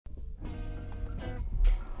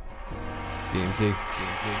BMG.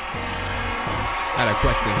 I had a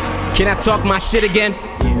question. Can I talk my shit again?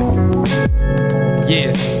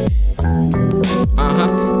 Yeah.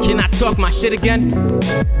 Can I talk my shit again?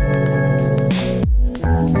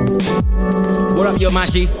 What up, yo,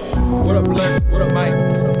 Maji? What up, Blur? What up, Mike?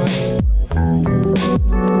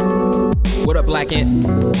 What up, Black Ant?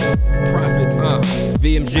 Prophet.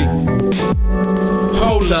 VMG.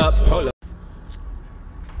 Hold up.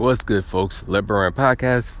 What's good, folks? Leburn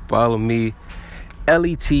Podcast. Follow me,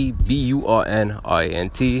 LETBURNRANT,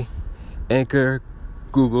 Anchor,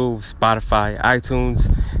 Google, Spotify,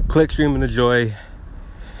 iTunes. Click, stream, and enjoy.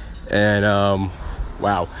 And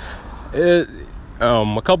wow, a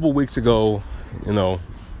couple weeks ago,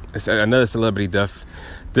 it's another celebrity death.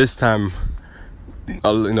 This time,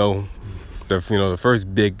 the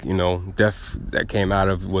first big, death that came out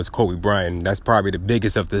of was Kobe Bryant. That's probably the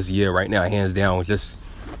biggest of this year right now, hands down. Just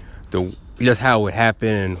how it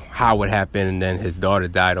happened and then his daughter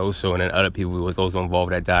died also, and then other people who was also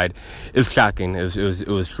involved that died. It was shocking. It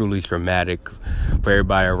was truly traumatic for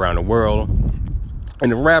everybody around the world. In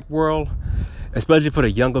the rap world, especially for the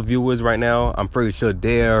younger viewers right now, I'm pretty sure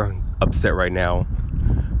they're upset right now.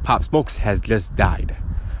 Pop Smoke has just died.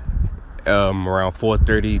 Around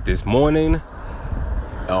 4:30 this morning.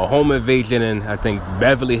 A home invasion in, I think,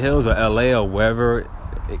 Beverly Hills or LA or wherever.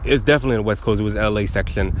 It's definitely in the West Coast. It was LA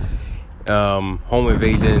section. Home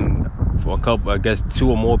invasion for a couple, I guess 2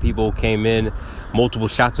 or more people came in. Multiple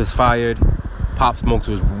shots was fired. Pop Smoke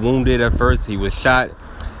was wounded at first. He was shot.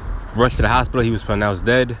 Rushed to the hospital. He was pronounced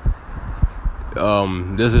dead.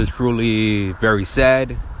 This is truly very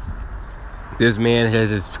sad. This man has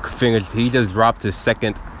his fingers. He just dropped his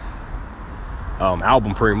second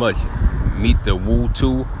album, pretty much. Meet the Woo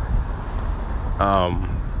 2.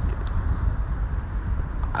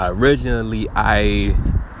 Originally, I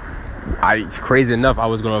crazy enough, I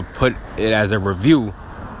was gonna put it as a review.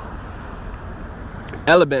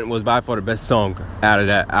 Element was by far the best song out of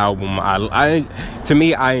that album. To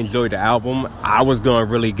me, I enjoyed the album. I was gonna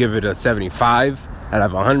really give it a 75 out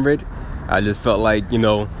of 100. I just felt like,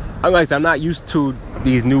 I'm not used to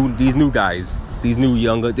these new guys, these new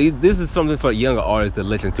younger. This is something for younger artists to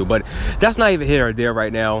listen to, but that's not even here or there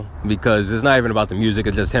right now, because it's not even about the music.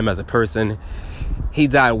 It's just him as a person. He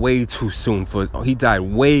died way too soon.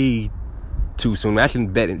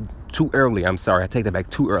 Actually, too early. I'm sorry, I take that back.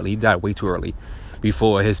 Too early. He died way too early,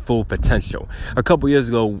 before his full potential. A couple years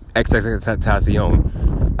ago,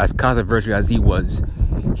 XXXTentacion, as controversial as he was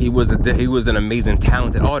an amazing,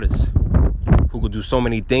 talented artist who could do so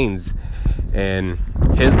many things, and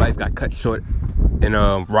his life got cut short in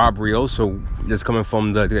a robbery. Also, just coming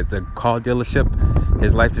from the car dealership,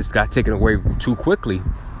 his life just got taken away too quickly,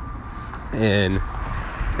 and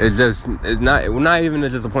it's not even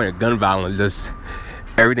just a point of gun violence. Just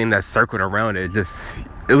everything that circled around it.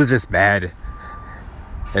 It was just bad.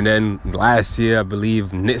 And then last year, I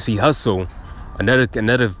believe, Nipsey Hussle,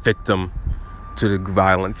 another victim to the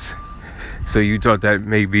violence. So you thought that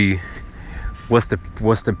maybe, what's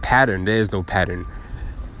the pattern? There is no pattern.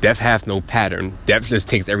 Death has no pattern. Death just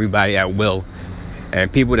takes everybody at will. And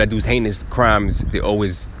people that do heinous crimes, they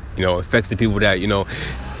always, affects the people that,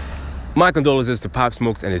 My condolences to Pop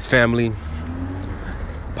Smoke and his family.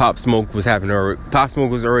 Pop Smoke was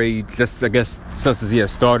already, just, I guess, since he had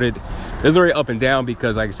started, it was already up and down,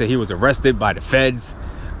 because, like I said, he was arrested by the feds.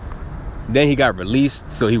 Then he got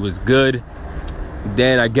released, so he was good.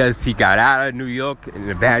 Then I guess he got out of New York in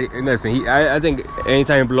the bad. Listen, I think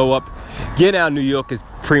anytime you blow up, getting out of New York is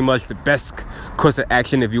pretty much the best course of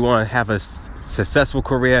action if you want to have a successful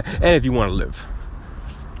career and if you want to live.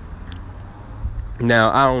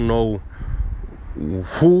 Now, I don't know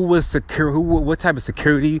who was secure, what type of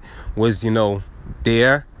security was,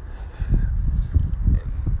 there.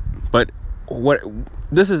 But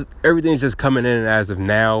everything's just coming in as of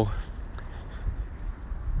now.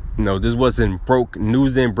 This wasn't broke.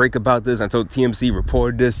 News didn't break about this until TMZ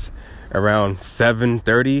reported this around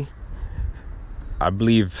 7:30, I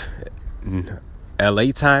believe,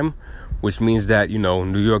 LA time, which means that,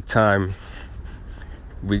 New York time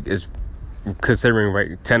is considering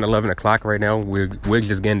right 10, 11 o'clock right now. We're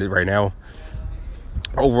just getting it right now.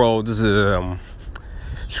 Overall, this is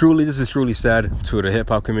truly sad to the hip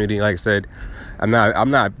hop community. Like I said, I'm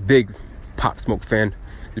not a big Pop Smoke fan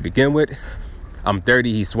to begin with. I'm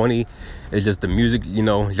 30, he's 20. It's just the music,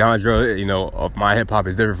 genre, of my hip hop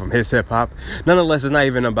is different from his hip hop. Nonetheless, it's not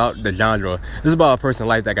even about the genre. It's about a person's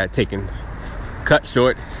life that got cut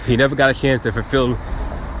short. He never got a chance to fulfill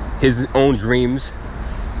his own dreams.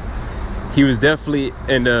 He was definitely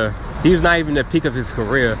he was not even at the peak of his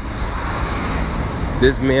career.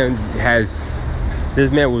 This man has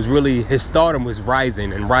this man was really, his stardom was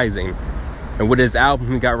rising and rising. And with his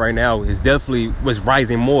album he got right now, is definitely was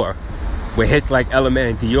rising more. With hits like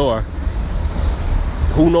Element and Dior,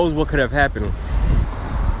 who knows what could have happened.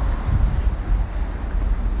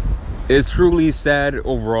 It's truly sad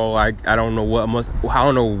overall. I don't know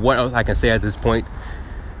what else I can say at this point.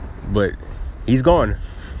 But he's gone.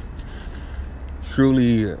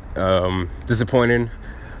 Truly disappointing.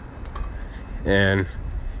 And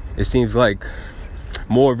it seems like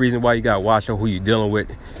more reason why you gotta watch out who you're dealing with.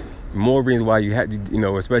 More reason why you have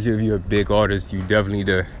to, especially if you're a big artist, you definitely need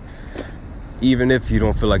to, even if you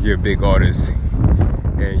don't feel like you're a big artist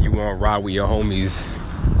and you want to ride with your homies,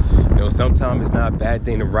 sometimes it's not a bad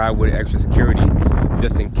thing to ride with extra security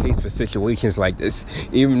just in case for situations like this.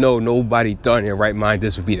 Even though nobody thought in their right mind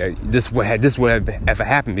this would have ever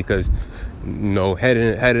happened, because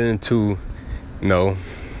heading into a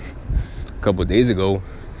couple of days ago,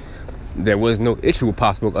 there was no issue with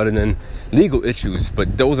Pop Smoke other than legal issues,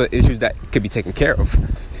 but those are issues that could be taken care of.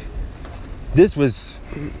 This was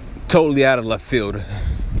totally out of left field.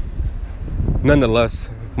 Nonetheless,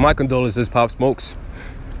 my condolences, Pop Smokes.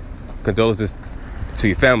 Condolences to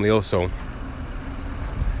your family also.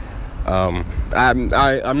 I'm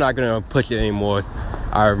not gonna push it anymore.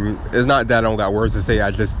 It's not that I don't got words to say.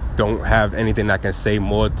 I just don't have anything I can say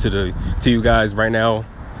more to you guys right now.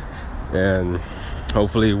 And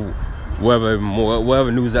hopefully,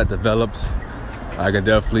 whatever news that develops, I can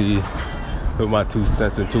definitely put my 2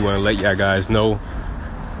 cents into and let y'all guys know.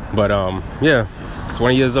 But yeah,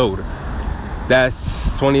 20 years old.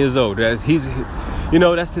 That's 20 years old. That's his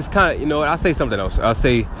kind of, I'll say something else. I'll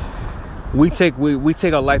say we take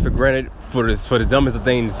our life for granted for the dumbest of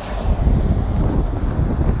things.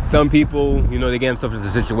 Some people, they get themselves into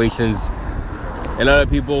situations, and other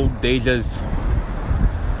people, they just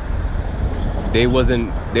didn't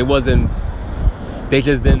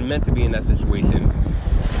meant to be in that situation.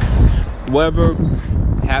 Whatever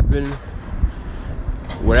happened,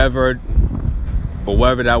 whatever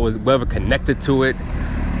connected to it,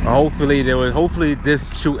 hopefully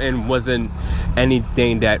this shooting wasn't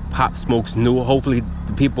anything that Pop Smokes knew. Hopefully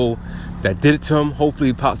the people that did it to him,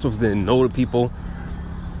 hopefully Pop Smokes didn't know the people.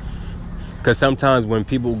 Because sometimes when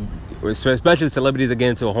people, especially celebrities, get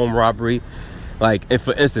into a home robbery, like, and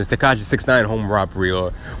for instance, Tekashi 6ix9ine home robbery or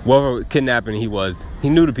whatever kidnapping he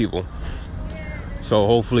knew the people. So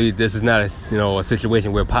hopefully this is not a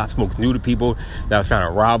situation where Pop Smoke knew the people that was trying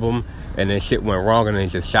to rob him and then shit went wrong and then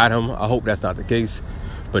just shot him. I hope that's not the case,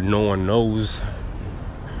 but no one knows.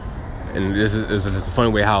 And this is just a funny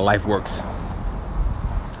way how life works.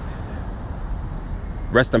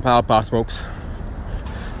 Rest in power, Pop Smokes.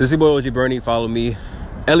 This is your boy OG Bernie. Follow me,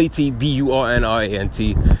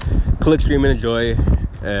 LETBURNRANT. Click, stream, and enjoy.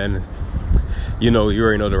 And you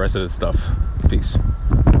already know the rest of the stuff. Peace.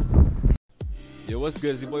 Yo, what's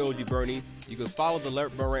good? It's your boy OG Bernie. You can follow the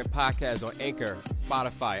Let Burn Rant podcast on Anchor,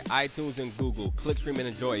 Spotify, iTunes, and Google. Click, stream, and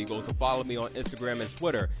enjoy. You can also follow me on Instagram and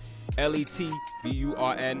Twitter,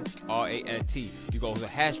 LETBURNRANT. You can also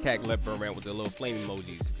hashtag Let Burn Rant with the little flame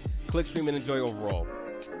emojis. Click, stream, and enjoy overall.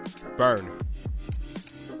 Burn.